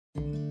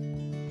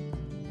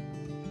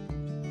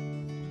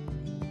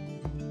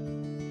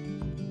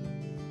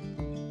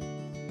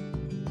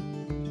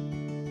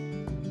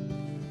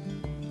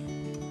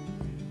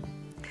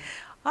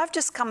I've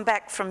just come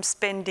back from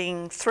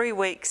spending 3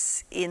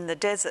 weeks in the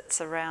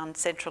deserts around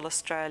Central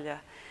Australia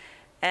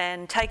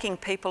and taking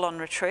people on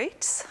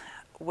retreats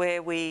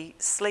where we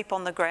sleep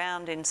on the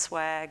ground in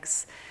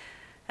swags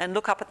and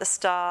look up at the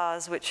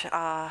stars, which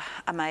are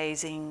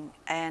amazing,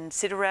 and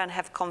sit around and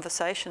have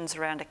conversations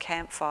around a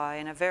campfire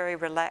in a very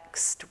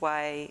relaxed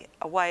way,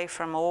 away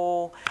from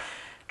all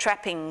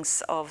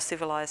trappings of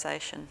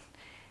civilization.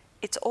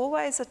 It's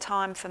always a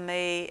time for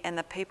me and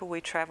the people we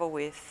travel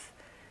with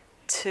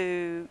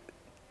to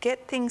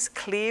get things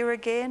clear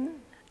again.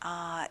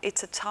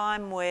 It's a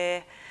time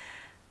where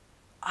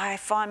I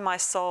find my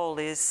soul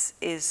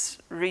is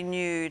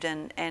renewed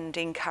and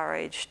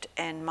encouraged,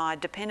 and my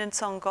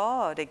dependence on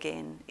God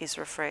again is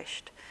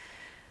refreshed.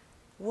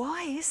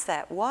 Why is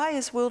that? Why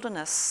is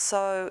wilderness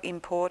so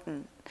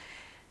important?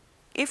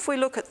 If we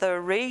look at the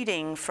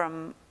reading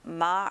from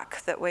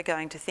Mark that we're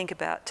going to think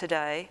about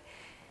today,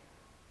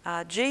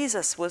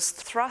 Jesus was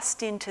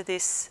thrust into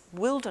this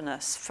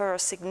wilderness for a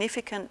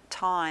significant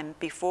time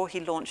before he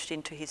launched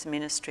into his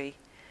ministry.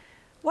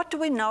 What do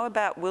we know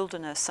about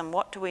wilderness, and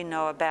what do we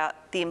know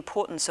about the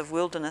importance of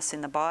wilderness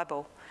in the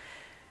Bible?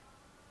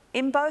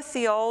 In both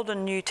the Old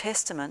and New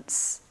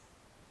Testaments,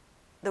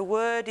 the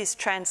word is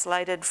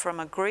translated from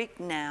a Greek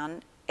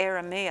noun,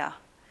 eremia,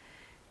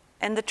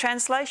 and the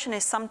translation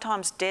is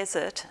sometimes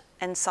desert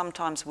and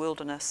sometimes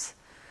wilderness.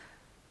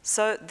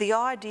 So the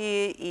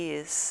idea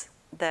is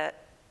that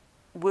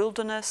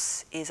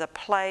wilderness is a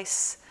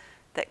place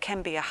that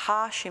can be a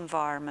harsh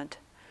environment,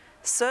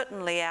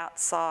 certainly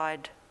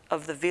outside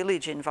of the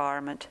village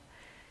environment,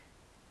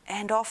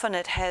 and often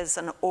it has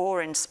an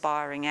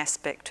awe-inspiring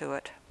aspect to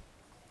it.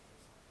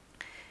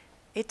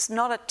 It's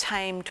not a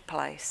tamed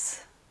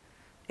place,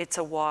 it's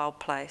a wild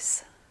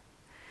place.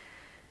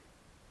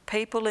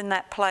 People in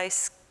that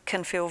place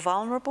can feel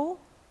vulnerable,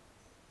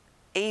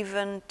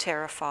 even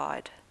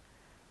terrified,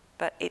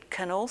 but it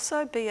can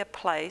also be a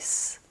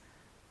place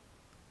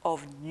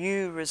of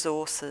new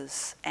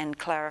resources and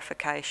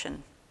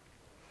clarification.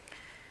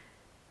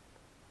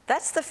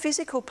 That's the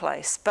physical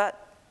place,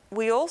 but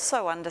we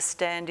also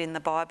understand in the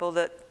Bible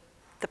that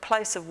the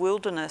place of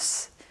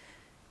wilderness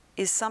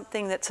is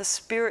something that's a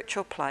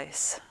spiritual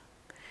place.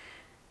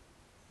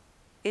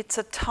 It's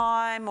a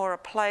time or a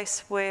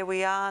place where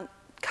we aren't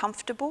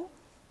comfortable.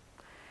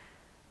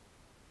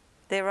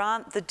 There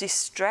aren't the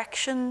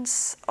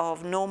distractions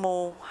of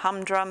normal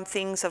humdrum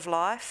things of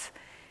life,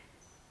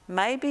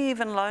 maybe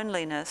even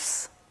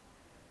loneliness,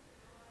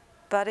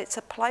 but it's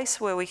a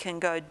place where we can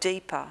go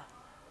deeper,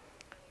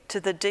 to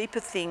the deeper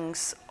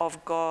things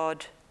of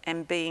God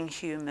and being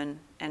human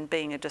and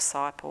being a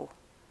disciple.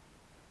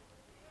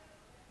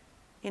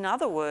 In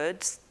other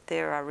words,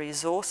 there are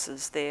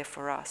resources there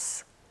for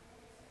us,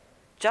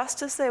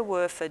 just as there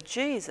were for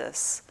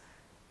Jesus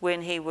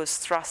when he was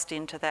thrust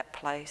into that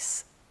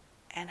place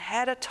and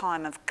had a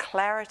time of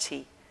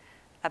clarity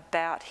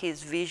about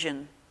his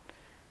vision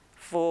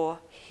for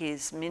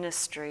his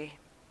ministry.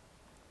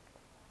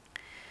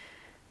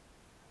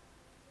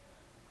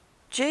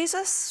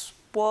 Jesus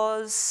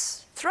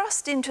was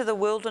thrust into the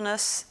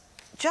wilderness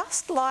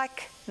just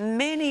like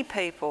many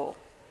people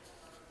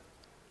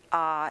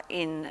are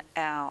in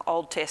our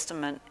Old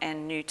Testament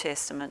and New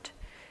Testament.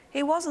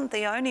 He wasn't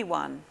the only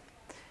one.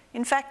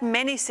 In fact,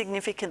 many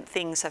significant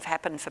things have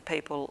happened for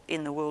people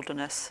in the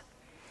wilderness.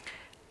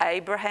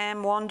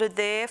 Abraham wandered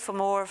there for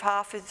more of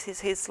half of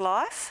his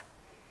life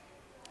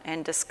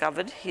and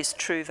discovered his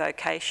true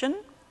vocation.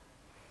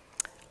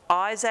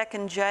 Isaac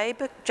and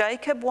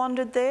Jacob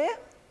wandered there,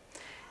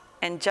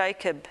 and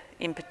Jacob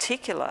in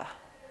particular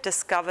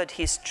discovered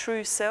his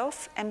true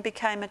self and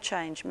became a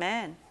changed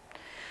man.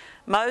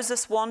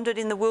 Moses wandered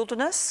in the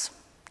wilderness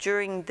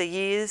during the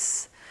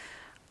years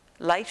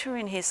later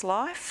in his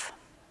life,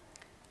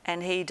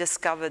 and he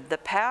discovered the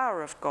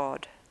power of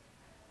God,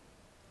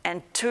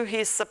 and to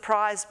his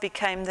surprise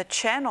became the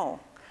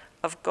channel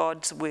of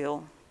God's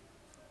will.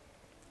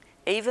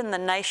 Even the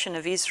nation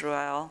of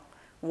Israel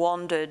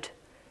wandered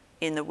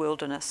in the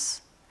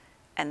wilderness,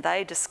 and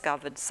they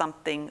discovered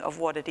something of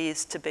what it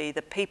is to be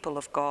the people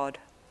of God.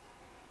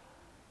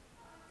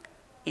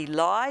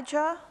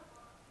 Elijah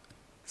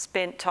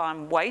spent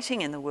time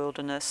waiting in the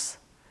wilderness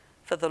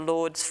for the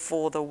Lord's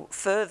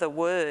further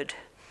word,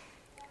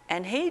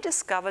 and he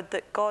discovered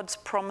that God's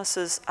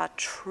promises are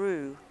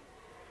true.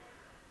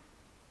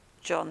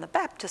 John the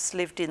Baptist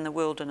lived in the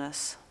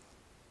wilderness.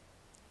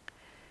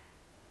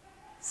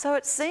 So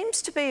it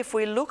seems to be, if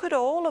we look at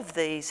all of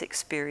these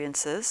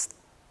experiences,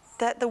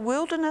 that the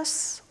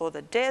wilderness or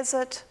the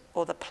desert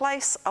or the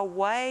place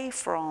away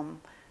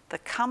from the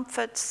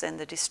comforts and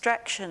the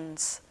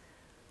distractions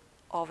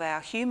of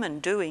our human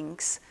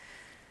doings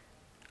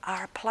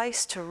are a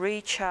place to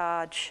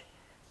recharge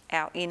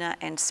our inner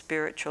and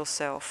spiritual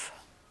self.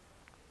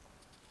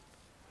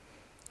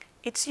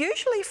 It's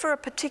usually for a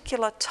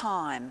particular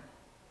time,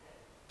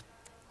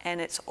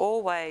 and it's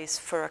always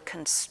for a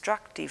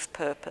constructive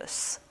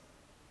purpose.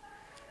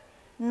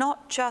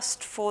 Not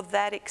just for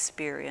that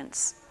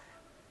experience,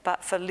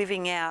 but for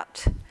living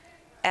out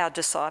our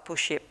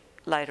discipleship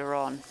later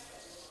on.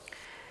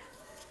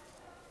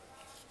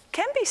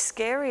 can be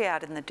scary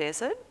out in the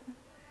desert,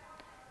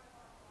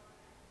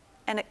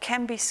 and it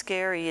can be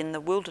scary in the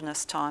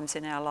wilderness times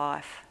in our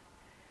life.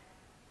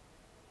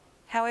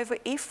 However,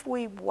 if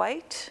we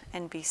wait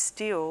and be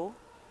still,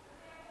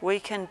 we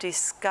can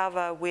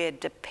discover we're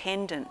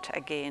dependent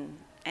again,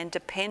 and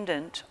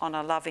dependent on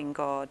a loving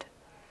God.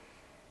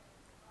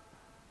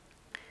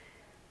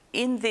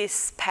 In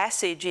this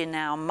passage in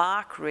our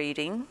Mark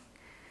reading,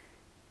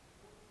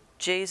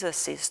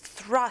 Jesus is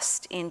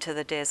thrust into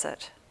the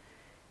desert,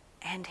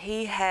 and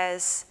he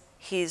has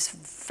his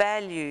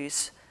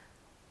values,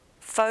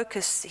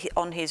 focus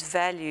on his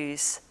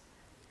values,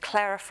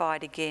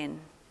 clarified again.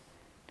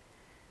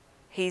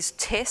 He's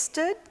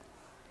tested,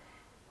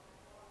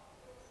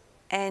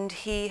 and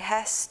he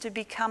has to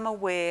become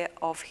aware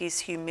of his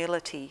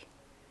humility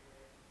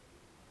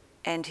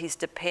and his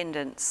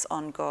dependence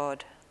on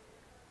God.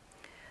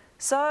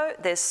 So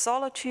there's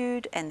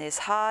solitude and there's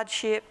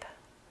hardship,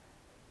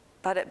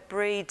 but it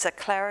breeds a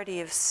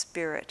clarity of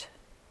spirit,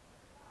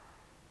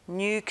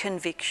 new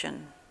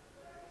conviction.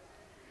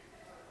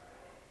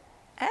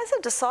 As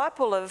a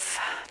disciple of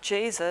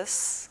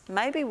Jesus,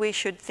 maybe we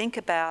should think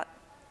about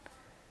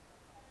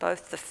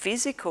both the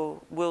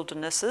physical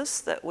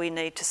wildernesses that we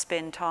need to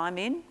spend time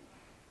in,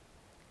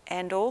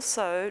 and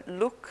also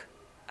look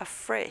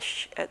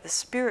afresh at the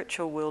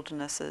spiritual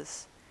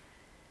wildernesses.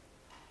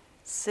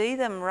 See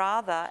them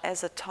rather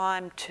as a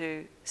time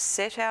to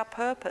set our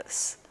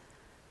purpose,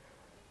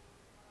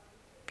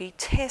 be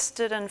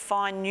tested and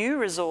find new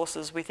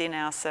resources within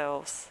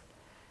ourselves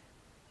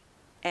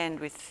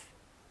and with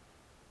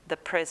the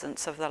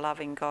presence of the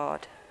loving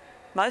God.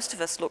 Most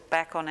of us look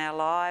back on our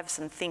lives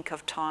and think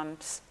of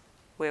times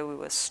where we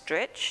were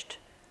stretched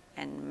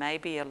and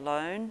maybe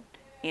alone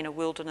in a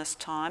wilderness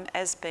time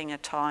as being a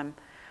time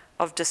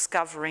of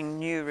discovering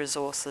new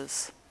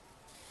resources.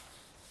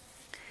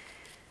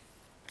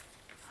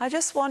 I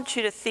just want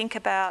you to think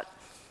about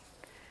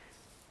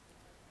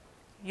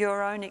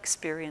your own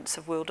experience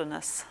of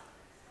wilderness,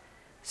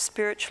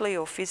 spiritually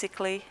or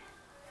physically,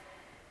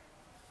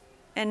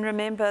 and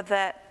remember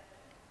that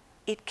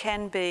it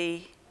can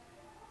be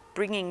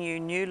bringing you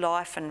new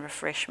life and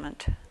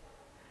refreshment.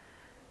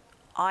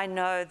 I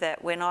know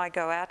that when I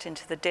go out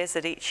into the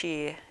desert each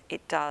year,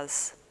 it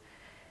does.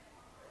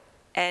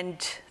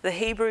 And the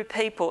Hebrew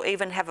people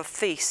even have a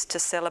feast to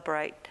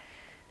celebrate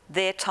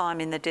their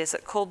time in the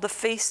desert called the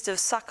Feast of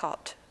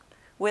Sukkot,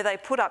 where they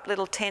put up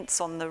little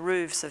tents on the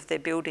roofs of their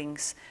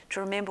buildings to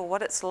remember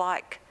what it's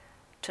like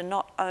to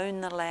not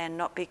own the land,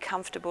 not be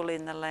comfortable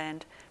in the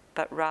land,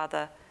 but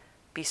rather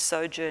be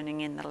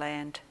sojourning in the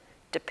land,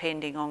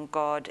 depending on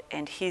God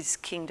and his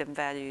kingdom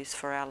values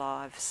for our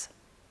lives.